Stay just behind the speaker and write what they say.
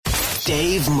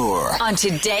Dave Moore on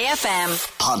Today FM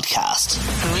podcast.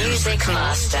 Music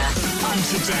Master on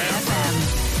Today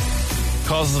FM.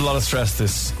 Causes a lot of stress,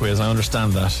 this quiz, I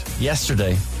understand that.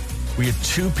 Yesterday, we had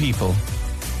two people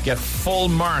get full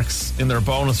marks in their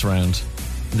bonus round.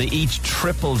 They each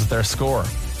tripled their score.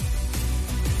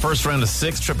 First round of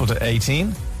 6, tripled to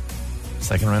 18.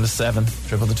 Second round of 7,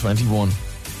 tripled to 21.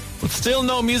 But still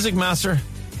no Music Master.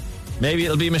 Maybe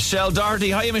it'll be Michelle Doherty.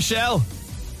 Hiya, Michelle.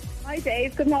 Hi,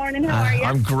 Dave. Good morning. How are you?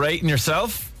 I'm great. And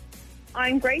yourself?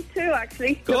 I'm great too,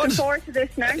 actually. Good. Looking forward to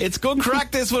this now. It's good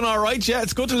crack, this one, all right. Yeah,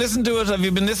 it's good to listen to it. Have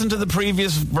you been listening to the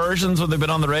previous versions when they've been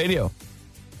on the radio?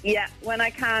 Yeah, when I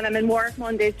can. I'm in work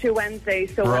Mondays to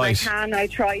Wednesdays, so when I can, I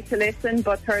try to listen.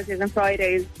 But Thursdays and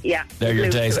Fridays, yeah. They're your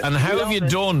days. And how have you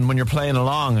done when you're playing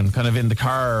along and kind of in the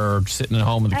car or sitting at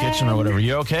home in the kitchen or whatever?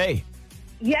 You okay?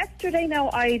 Yesterday, now,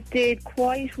 I did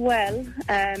quite well.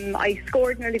 I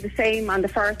scored nearly the same on the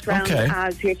first round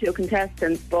as your two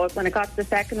contestants, but when it got to the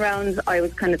second round, I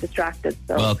was kind of distracted.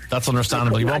 So well, that's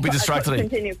understandable. You won't be distracted.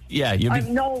 Continue. Yeah, you'll be...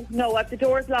 No, the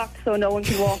door's locked, so no one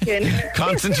can walk in.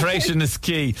 Concentration is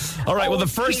key. All right, well, the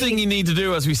first thing you need to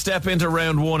do as we step into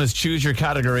round 1 is choose your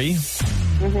category.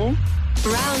 Round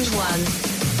 1.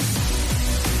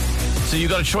 So you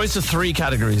got a choice of 3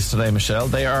 categories today, Michelle.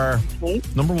 They are,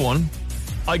 number 1,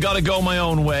 I Gotta Go My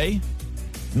Own Way.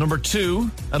 Number 2,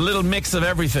 a little mix of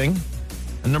everything.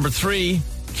 And number 3,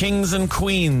 Kings and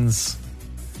Queens.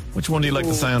 Which one do you like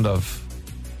the sound of?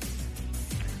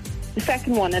 The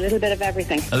second one, a little bit of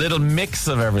everything. A little mix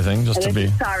of everything, just to be...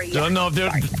 Sorry, yeah. No,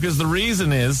 because the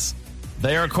reason is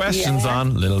they are questions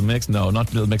on Little Mix. No,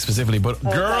 not Little Mix specifically, but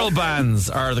girl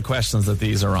bands are the questions that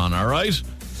these are on, all right?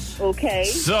 Okay.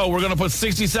 So we're going to put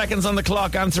 60 seconds on the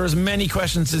clock. Answer as many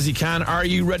questions as you can. Are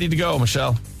you ready to go,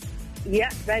 Michelle? Yeah,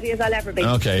 ready as I'll ever be.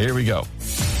 Okay, here we go.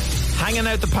 Hanging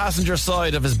out the passenger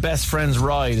side of his best friend's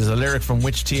ride is a lyric from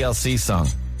which TLC song?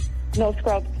 No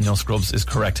Scrubs. No Scrubs is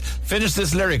correct. Finish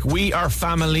this lyric. We are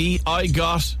family. I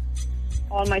got...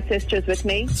 All my sisters with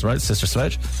me. That's right, Sister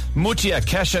Sledge. Mutia,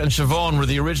 Kesha and Siobhan were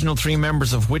the original 3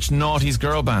 members of which noughties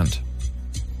girl band?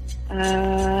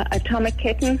 Atomic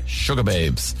Kitten. Sugar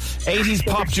Babes. 80s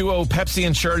pop duo Pepsi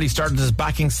and Shirley started as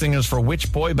backing singers for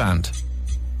which boy band?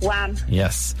 Wham.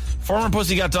 Yes. Former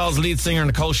Pussycat Dolls lead singer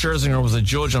Nicole Scherzinger was a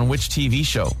judge on which TV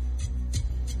show?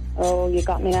 Oh, you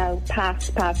got me now. Pass.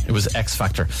 It was X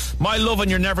Factor. My Love and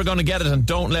You're Never Gonna Get It and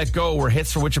Don't Let Go were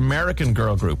hits for which American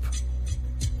girl group?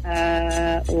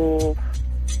 No,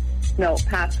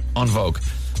 pass. On Vogue.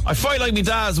 I Fight Like Me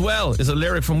Da as Well is a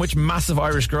lyric from which massive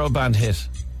Irish girl band hit?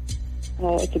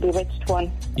 Oh, it's a bewitched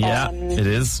one. Yeah, it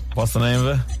is. What's the name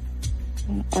of it?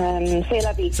 C'est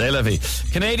La Vie. C'est La Vie.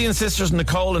 Canadian sisters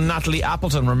Nicole and Natalie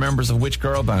Appleton were members of which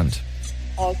girl band?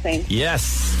 All Same.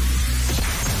 Yes.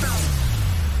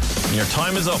 Your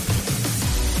time is up.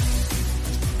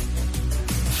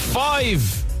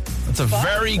 5. That's a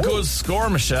very good score,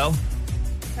 Michelle.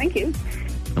 Thank you.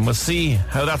 And we'll see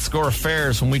how that score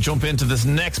fares when we jump into this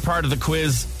next part of the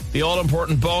quiz, the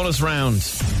all-important bonus round.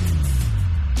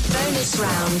 Bonus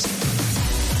round.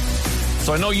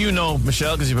 So I know you know,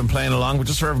 Michelle, because you've been playing along, but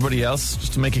just for everybody else,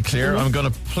 just to make it clear, I'm going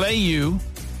to play you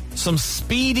some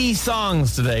Speedy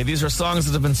songs today. These are songs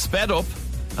that have been sped up,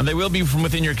 and they will be from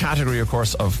within your category, of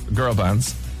course, of girl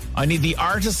bands. I need the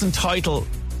artist and title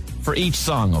for each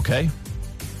song, okay?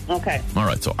 Okay. All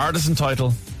right, so artist and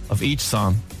title of each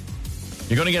song.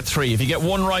 You're going to get 3. If you get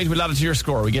 1 right, we'll add it to your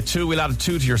score. We get 2, we'll add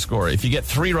 2 to your score. If you get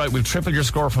 3 right, we'll triple your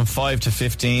score from 5 to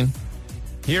 15.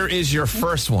 Here is your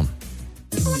first one.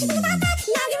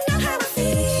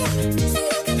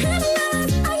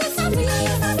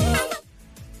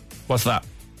 What's that?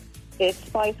 It's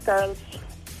Spice Girls.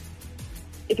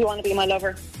 If You Want to Be My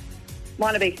Lover.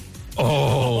 Wanna Be.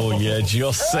 Oh, yeah,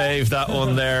 just saved that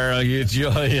one there. You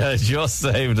just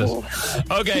saved it.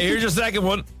 Okay, here's your second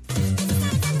one.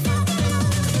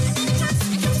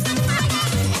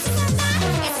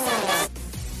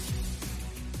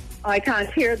 I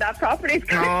can't hear that properly. It's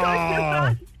going too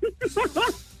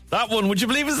fast. That one, would you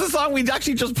believe, is the song we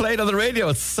actually just played on the radio?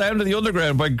 It's Sound of the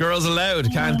Underground by Girls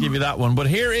Aloud. Can't give you that one. But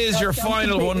here is your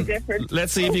final one. Different.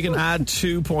 Let's see if you can add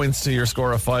 2 points to your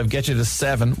score of 5. Get you to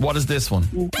 7. What is this one?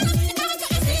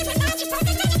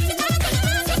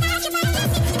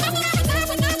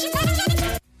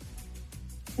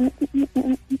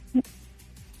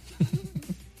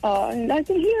 Oh, I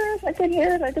can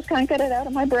hear it. I just can't get it out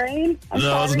of my brain.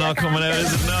 No, it's not coming out,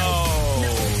 is it? No.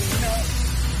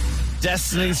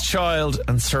 Destiny's Child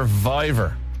and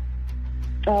Survivor.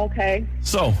 Okay.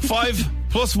 So 5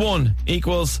 plus 1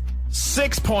 equals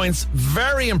 6 points.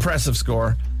 Very impressive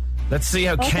score. Let's see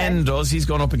how Ken does. He's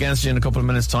going up against you in a couple of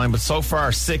minutes' time. But so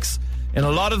far, 6 In a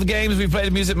lot of the games we've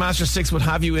played, Music Master 6 would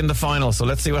have you in the final. So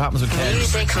let's see what happens with Ken.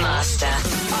 Music Master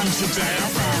on Today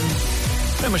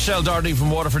FM. Now, Michelle Doherty from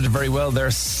Waterford did very well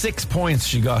there. 6 points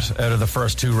she got out of the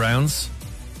first 2 rounds.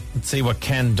 Let's see what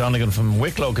Ken Donegan from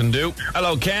Wicklow can do.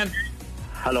 Hello, Ken.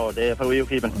 Hello, Dave. How are you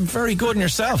keeping? I'm very good, and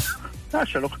yourself?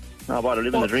 Sure, look. Not bother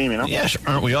living the dream, you know? Yeah, sure,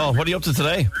 aren't we all? What are you up to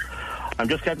today? I'm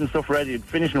just getting stuff ready,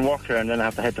 finishing work here, and then I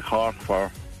have to head to Cork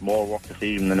for more work this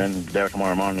evening, and then there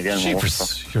tomorrow morning again.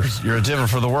 You're a diver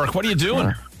for the work. What are you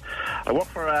doing? I work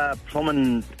for a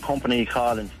plumbing company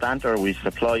called Instanter. We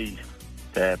supply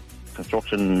the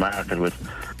construction market with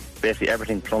basically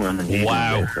everything plumbing and heating.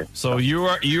 Wow. Basically. So you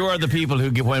are the people who,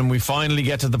 when we finally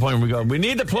get to the point where we go, we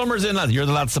need the plumbers in, lad. You're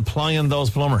the lad supplying those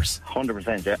plumbers.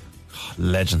 100%, yeah.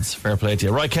 Legends. Fair play to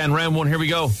you. Right, Ken, round 1, here we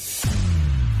go.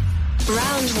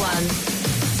 Round 1.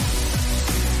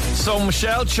 So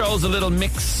Michelle chose a little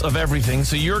mix of everything.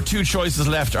 So your 2 choices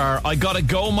left are I Gotta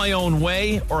Go My Own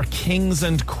Way or Kings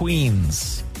and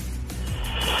Queens.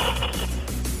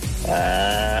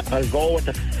 I'll go with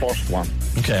the first one.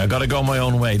 Okay, I Gotta Go My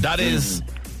Own Way. That is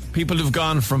people who've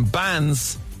gone from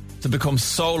bands to become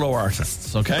solo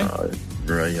artists, okay?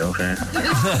 Right, okay.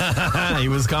 He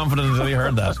was confident until he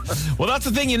heard that. Well, that's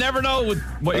the thing. You never know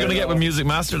what you're going to get with Music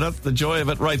Master. That's the joy of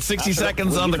it. Right, 60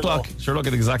 seconds on the clock. Sure, look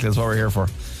at exactly. That's what we're here for.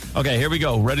 Okay, here we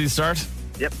go. Ready to start?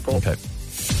 Yep, go. Okay.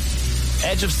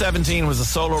 Edge of 17 was a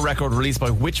solo record released by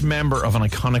which member of an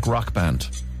iconic rock band?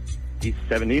 He's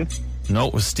 17. No,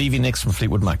 it was Stevie Nicks from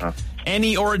Fleetwood Mac. Oh.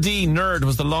 Any or D Nerd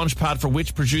was the launch pad for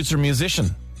which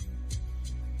producer-musician?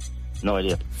 No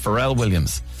idea. Pharrell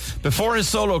Williams. Before his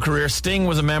solo career, Sting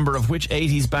was a member of which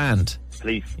 80s band?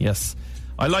 Please. Yes.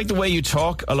 I Like the Way You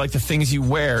Talk, I Like the Things You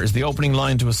Wear is the opening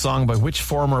line to a song by which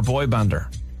former boy bander?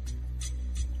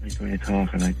 Like the way you're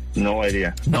talking, no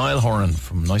idea. Niall Horan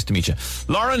from Nice to Meet You.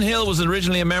 Lauryn Hill was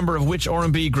originally a member of which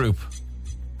R&B group?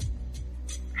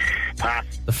 Pass.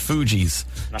 The Fugees.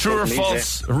 True or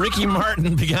false, Ricky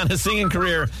Martin began his singing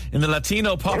career in the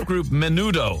Latino pop group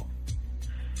Menudo?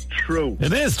 True.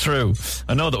 It is true.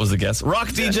 I know that was a guess. Rock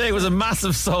DJ was a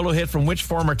massive solo hit from which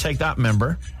former Take That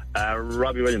member?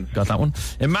 Robbie Williams. Got that one.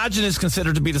 Imagine is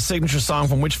considered to be the signature song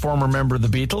from which former member of the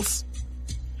Beatles?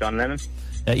 John Lennon.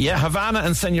 Yeah, Havana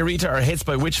and Senorita are hits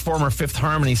by which former Fifth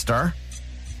Harmony star?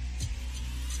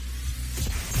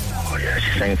 Oh, yeah,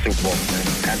 she's saying Super Bowl.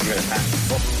 Can't give it a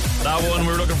pass. That one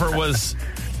we were looking for was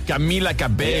Camila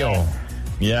Cabello.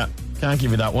 Yeah, can't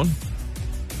give you that one.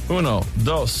 1, 2,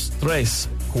 3,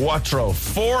 4.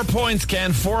 4 points,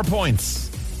 Ken. 4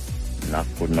 points. Not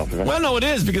good enough, is it? Well, no, it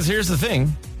is, because here's the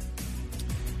thing.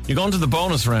 You're going to the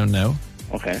bonus round now.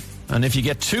 Okay. And if you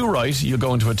get 2 right, you'll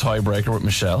go into a tiebreaker with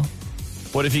Michelle.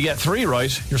 But if you get 3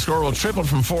 right, your score will triple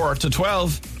from 4 to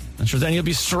 12. And sure, then you'll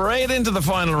be straight into the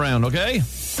final round, okay?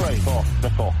 Right, go.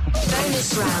 Let's go.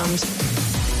 Bonus round.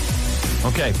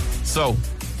 Okay, so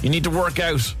you need to work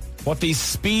out what these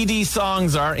Speedy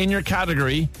songs are in your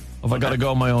category of I Gotta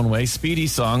Go My Own Way. Speedy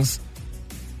songs.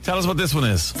 Tell us what this one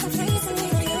is.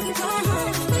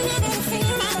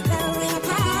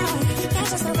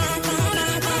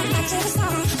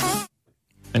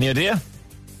 Any idea?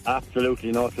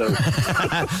 Absolutely no clue.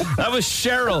 That was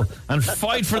Cheryl and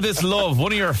Fight for This Love,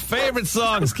 one of your favourite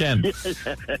songs, Ken.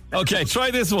 Okay, try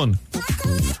this one.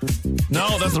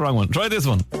 No, that's the wrong one. Try this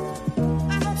one.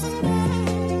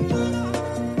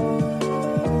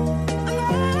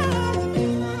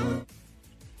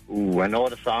 Ooh, I know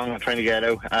the song I'm trying to get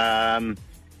out.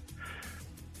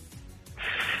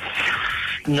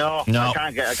 No.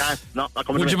 I can't. Not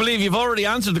coming Would to you me. believe you've already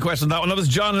answered the question on that one? That was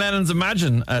John Lennon's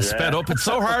Imagine, sped up. It's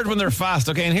so hard when they're fast.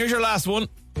 Okay, and here's your last one.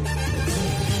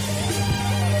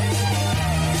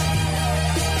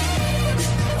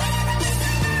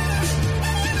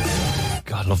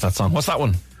 God, I love that song. What's that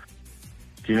one?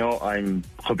 Do you know,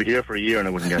 could be here for a year and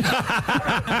I wouldn't get it.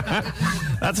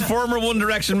 That's former One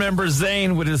Direction member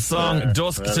Zayn with his song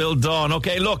Dusk Till Dawn.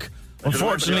 Okay, look.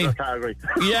 Unfortunately,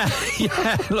 yeah,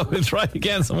 look, we'll try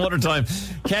again some other time.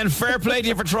 Ken, fair play to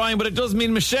you for trying, but it does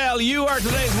mean, Michelle, you are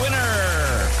today's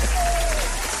winner.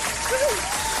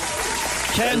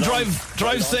 Ken,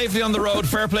 drive safely on the road.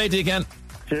 Fair play to you, Ken.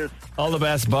 Cheers. All the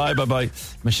best. Bye.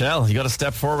 Michelle, you got to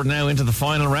step forward now into the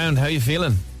final round. How are you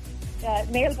feeling?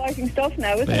 Nail-biting stuff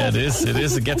now, isn't it? Yeah, it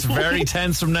is. It gets very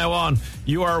tense from now on.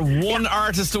 You are one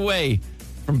artist away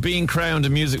from being crowned a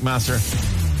Music Master.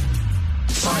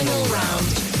 Final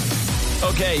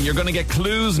round. Okay, you're going to get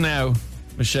clues now,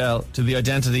 Michelle, to the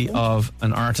identity of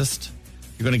an artist.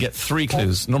 You're going to get 3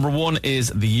 clues. Number 1 is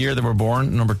the year they were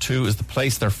born. Number 2 is the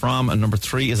place they're from. And number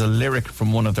 3 is a lyric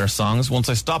from one of their songs. Once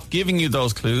I stop giving you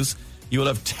those clues, you will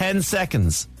have 10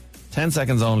 seconds. 10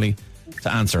 seconds only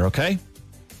to answer, okay?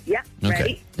 Yeah, Okay,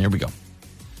 ready. here we go.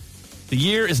 The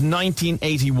year is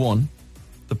 1981.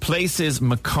 The place is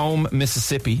Macomb,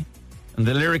 Mississippi. And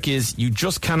the lyric is, you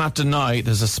just cannot deny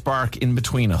there's a spark in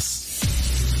between us.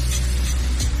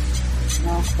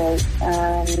 Okay.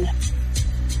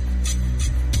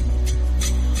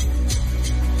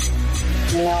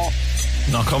 No.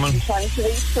 Not coming? I'm trying to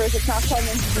reach for it. It's not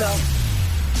coming. No.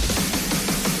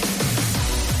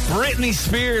 Britney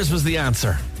Spears was the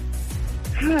answer.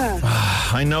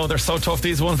 I know, they're so tough,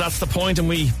 these ones. That's the point, and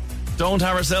we don't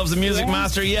have ourselves a music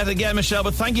master yet again, Michelle,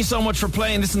 but thank you so much for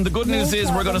playing. Listen, the good news is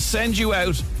we're going to send you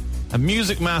out a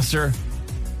Music Master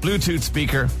Bluetooth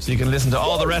speaker so you can listen to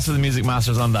all the rest of the Music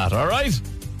Masters on that, all right?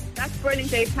 That's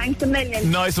brilliant, Dave. Thanks a million.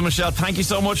 Nice one, Michelle. Thank you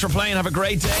so much for playing. Have a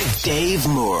great day. Dave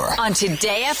Moore On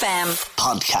Today FM.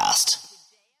 podcast.